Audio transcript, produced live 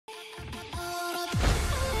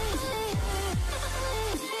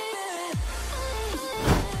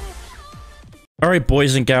Alright,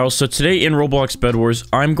 boys and gals, so today in Roblox Bedwars,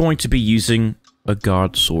 I'm going to be using a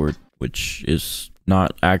god sword, which is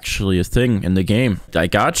not actually a thing in the game. I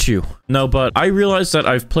got you. No, but I realized that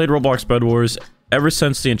I've played Roblox Bedwars ever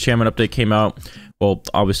since the enchantment update came out. Well,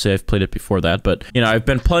 obviously I've played it before that, but, you know, I've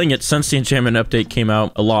been playing it since the enchantment update came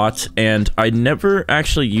out a lot, and I never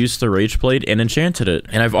actually used the Rage Blade and enchanted it.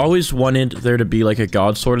 And I've always wanted there to be, like, a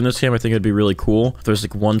god sword in this game. I think it'd be really cool if there's,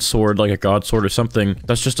 like, one sword, like a god sword or something,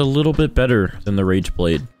 that's just a little bit better than the Rage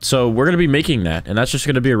Blade. So we're gonna be making that, and that's just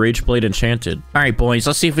gonna be a Rage Blade enchanted. Alright, boys,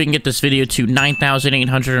 let's see if we can get this video to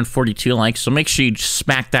 9,842 likes, so make sure you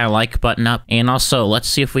smack that like button up. And also, let's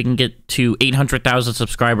see if we can get to 800,000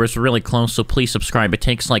 subscribers. We're really close, so please subscribe. It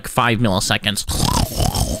takes like 5 milliseconds.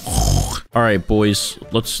 All right, boys,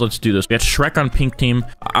 let's do this. We got Shrek on pink team.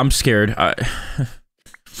 I'm scared. I'm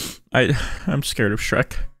scared of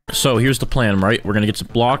Shrek. So here's the plan, right? We're gonna get some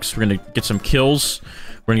blocks. We're gonna get some kills.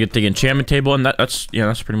 We're gonna get the enchantment table, and that's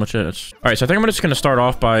pretty much it. All right, so I think I'm just gonna start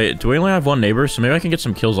off by. Do we only have one neighbor? So maybe I can get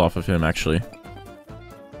some kills off of him actually.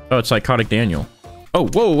 Oh, it's Psychotic Daniel. Oh,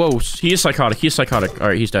 whoa! He is psychotic. He's psychotic. All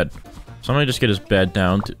right, he's dead. Somebody just get his bed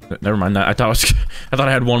down. Never mind that. I thought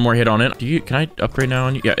I had one more hit on it. Can I upgrade now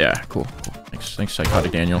on you? Yeah, cool. Thanks,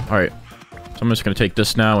 Psychotic Daniel. All right. So I'm just gonna take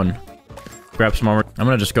this now and grab some armor. I'm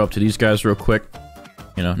gonna just go up to these guys real quick.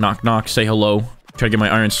 You know, knock, say hello. Try to get my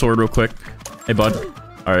iron sword real quick. Hey, bud.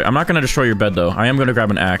 All right, I'm not gonna destroy your bed though. I am gonna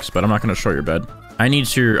grab an axe, but I'm not gonna destroy your bed. I need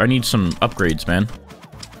some upgrades, man.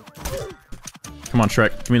 Come on,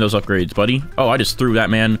 Shrek. Give me those upgrades, buddy. Oh, I just threw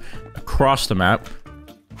that man across the map.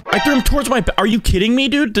 I threw him towards my bed. Are you kidding me,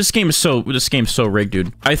 dude? This game's so rigged,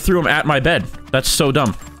 dude. I threw him at my bed. That's so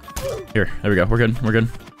dumb. Here, there we go. We're good.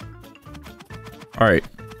 All right.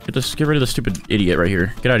 Get rid of the stupid idiot right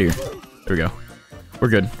here. Get out of here. There we go. We're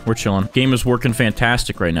good. We're chilling. Game is working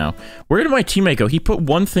fantastic right now. Where did my teammate go? He put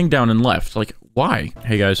one thing down and left. Like, why?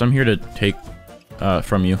 Hey, guys, I'm here to take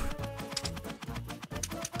from you.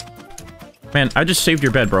 Man, I just saved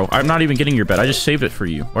your bed, bro. I'm not even getting your bed. I just saved it for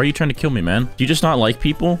you. Why are you trying to kill me, man? Do you just not like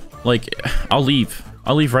people? Like, I'll leave.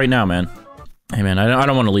 I'll leave right now, man. Hey, man, I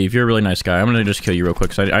don't want to leave. You're a really nice guy. I'm gonna just kill you real quick,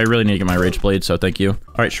 because I really need to get my Rage Blade, so thank you.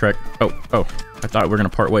 All right, Shrek. Oh. I thought we were gonna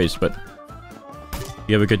part ways, but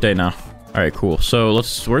you have a good day now. All right, cool. So,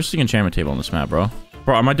 where's the enchantment table on this map, bro?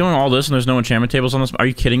 Bro, am I doing all this and there's no enchantment tables on this? Are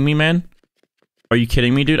you kidding me, man? Are you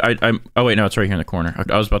kidding me, dude? Oh, wait, no, it's right here in the corner.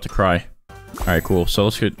 I was about to cry. All right, cool. So,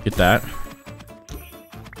 let's get that.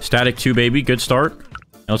 Static 2, baby. Good start.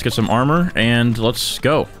 Now let's get some armor, and let's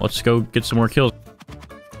go. Let's go get some more kills.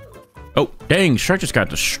 Oh, dang. Shrek just got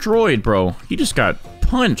destroyed, bro. He just got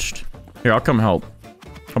punched. Here, I'll come help.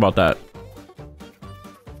 How about that?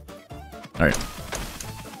 All right.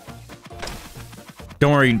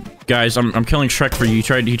 Don't worry, guys. I'm killing Shrek for you. He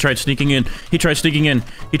tried sneaking in. He tried sneaking in,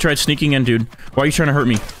 dude. Why are you trying to hurt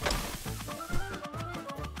me?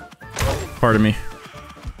 Pardon me.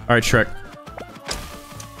 All right, Shrek.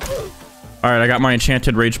 Alright, I got my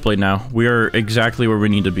enchanted Rage Blade now. We are exactly where we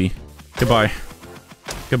need to be. Goodbye.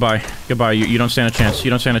 Goodbye. You don't stand a chance.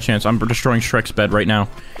 I'm destroying Shrek's bed right now.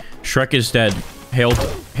 Shrek is dead.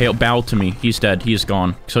 Bow to me. He's dead. He is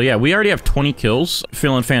gone. So yeah, we already have 20 kills.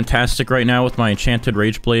 Feeling fantastic right now with my enchanted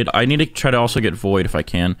Rage Blade. I need to try to also get Void if I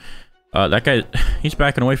can. That guy, he's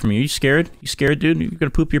backing away from me. Are you scared? You scared, dude? You gonna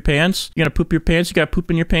poop your pants? You gonna poop your pants? You got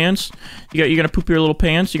poop in your pants? You gonna poop your little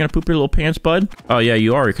pants? You gonna poop your little pants, bud? Oh yeah,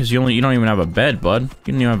 you are, because you don't even have a bed, bud.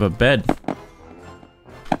 You don't even have a bed.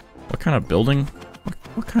 What kind of building?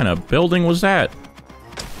 What kind of building was that?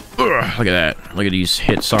 Ugh, look at that. Look at these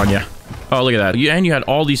hits on ya. Oh, look at that. And you had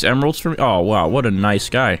all these emeralds for me? Oh, wow. What a nice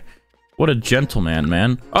guy. What a gentleman,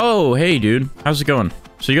 man. Oh, hey, dude. How's it going?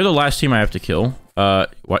 So you're the last team I have to kill.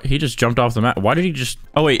 What? He just jumped off the map. Why did he just...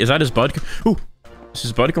 Oh, wait. Is that his bud? Ooh. Is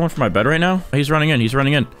his bud going for my bed right now? He's running in. He's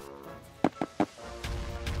running in.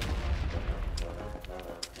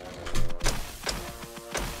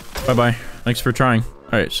 Bye-bye. Thanks for trying.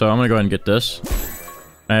 All right, so I'm gonna go ahead and get this.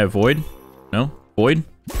 Can I have Void? No? Void?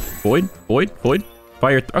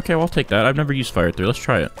 Fire... Okay, well, I'll take that. I've never used Fire 3. Let's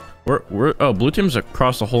try it. Oh, blue team's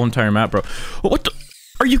across the whole entire map, bro. What the...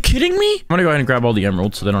 Are you kidding me? I'm gonna go ahead and grab all the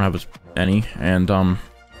emeralds so they don't have any. And,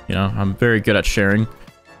 you know, I'm very good at sharing.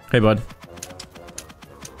 Hey, bud.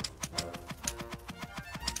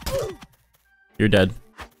 You're dead.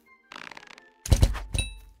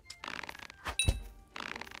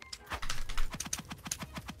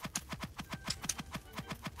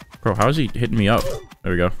 Bro, how is he hitting me up?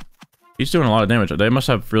 There we go. He's doing a lot of damage. They must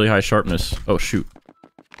have really high sharpness. Oh, shoot.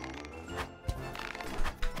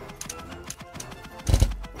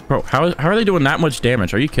 Bro, how are they doing that much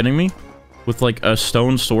damage? Are you kidding me? with like a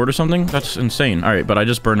stone sword or something? That's insane. All right, but I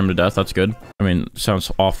just burned him to death. That's good. I mean,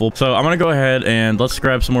 sounds awful. So I'm gonna go ahead and let's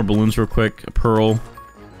grab some more balloons real quick. A pearl.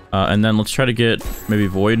 And then let's try to get maybe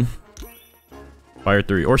void. Fire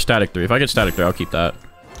 3 or static 3. If I get static 3, I'll keep that.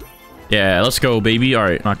 Yeah, let's go, baby. All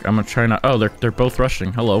right, I'm gonna try not. Oh, they're both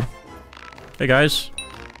rushing. Hello. Hey guys.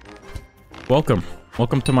 Welcome.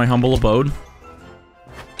 Welcome to my humble abode.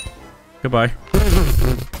 Goodbye.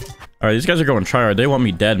 Alright, these guys are going tryhard. They want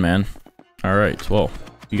me dead, man. Alright, well,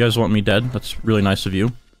 you guys want me dead? That's really nice of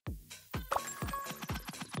you.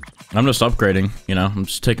 I'm just upgrading, you know? I'm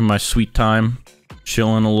just taking my sweet time,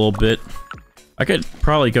 chilling a little bit. I could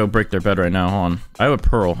probably go break their bed right now. Hold on. I have a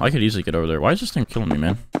pearl. I could easily get over there. Why is this thing killing me,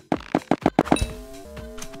 man?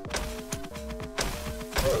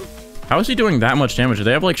 How is he doing that much damage? Do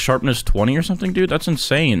they have, like, sharpness 20 or something, dude? That's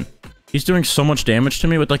insane. He's doing so much damage to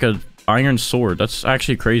me with, like, a iron sword. That's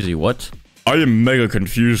actually crazy. What? I am mega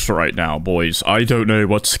confused right now, boys. I don't know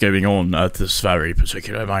what's going on at this very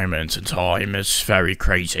particular moment in time. It's very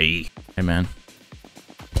crazy. Hey, man.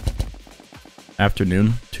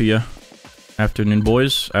 Afternoon to ya. Afternoon,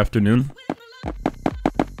 boys. Afternoon.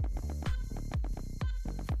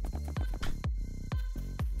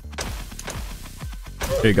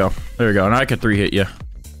 There you go. There you go. And I could 3-hit you.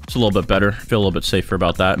 It's a little bit better. Feel a little bit safer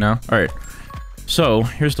about that now. Alright. So,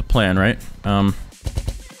 here's the plan, right? We're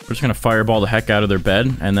just gonna fireball the heck out of their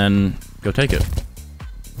bed, and then go take it.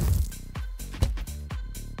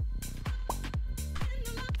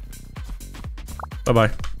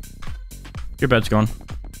 Bye-bye. Your bed's gone.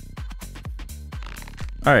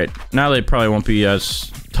 Alright, now they probably won't be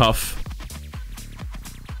as tough.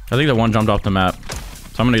 I think the one jumped off the map.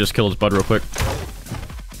 So I'm gonna just kill his bud real quick.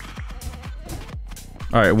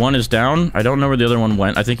 Alright, one is down. I don't know where the other one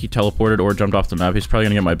went. I think he teleported or jumped off the map. He's probably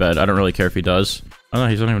gonna get my bed. I don't really care if he does. Oh no,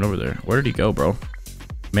 he's not even over there. Where did he go, bro?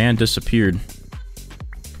 Man disappeared.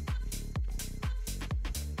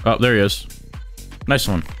 Oh, there he is. Nice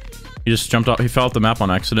one. He just jumped off. He fell off the map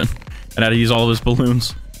on accident. And had to use all of his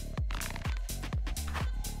balloons.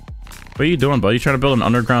 What are you doing, bud? You trying to build an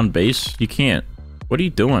underground base? You can't. What are you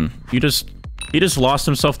doing? He just lost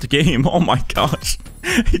himself the game. Oh my gosh.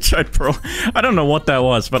 He tried pearl. I don't know what that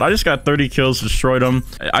was, but I just got 30 kills, destroyed him.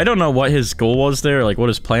 I don't know what his goal was there, like what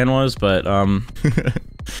his plan was, but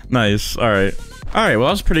nice. Alright. Alright, well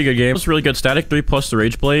that was a pretty good game. It was really good. Static 3 plus the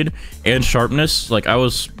Rage Blade and sharpness. Like I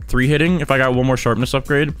was 3-hitting. If I got one more sharpness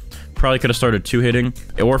upgrade, probably could have started 2-hitting.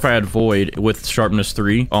 Or if I had void with sharpness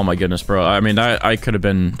 3. Oh my goodness, bro. I mean, I could have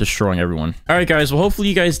been destroying everyone. Alright guys, well hopefully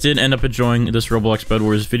you guys did end up enjoying this ROBLOX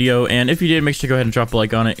Bedwars video. And if you did, make sure to go ahead and drop a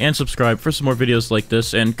like on it and subscribe for some more videos like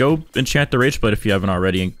this. And go enchant the Rage Blade if you haven't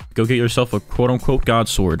already. And go get yourself a quote-unquote God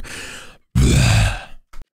Sword.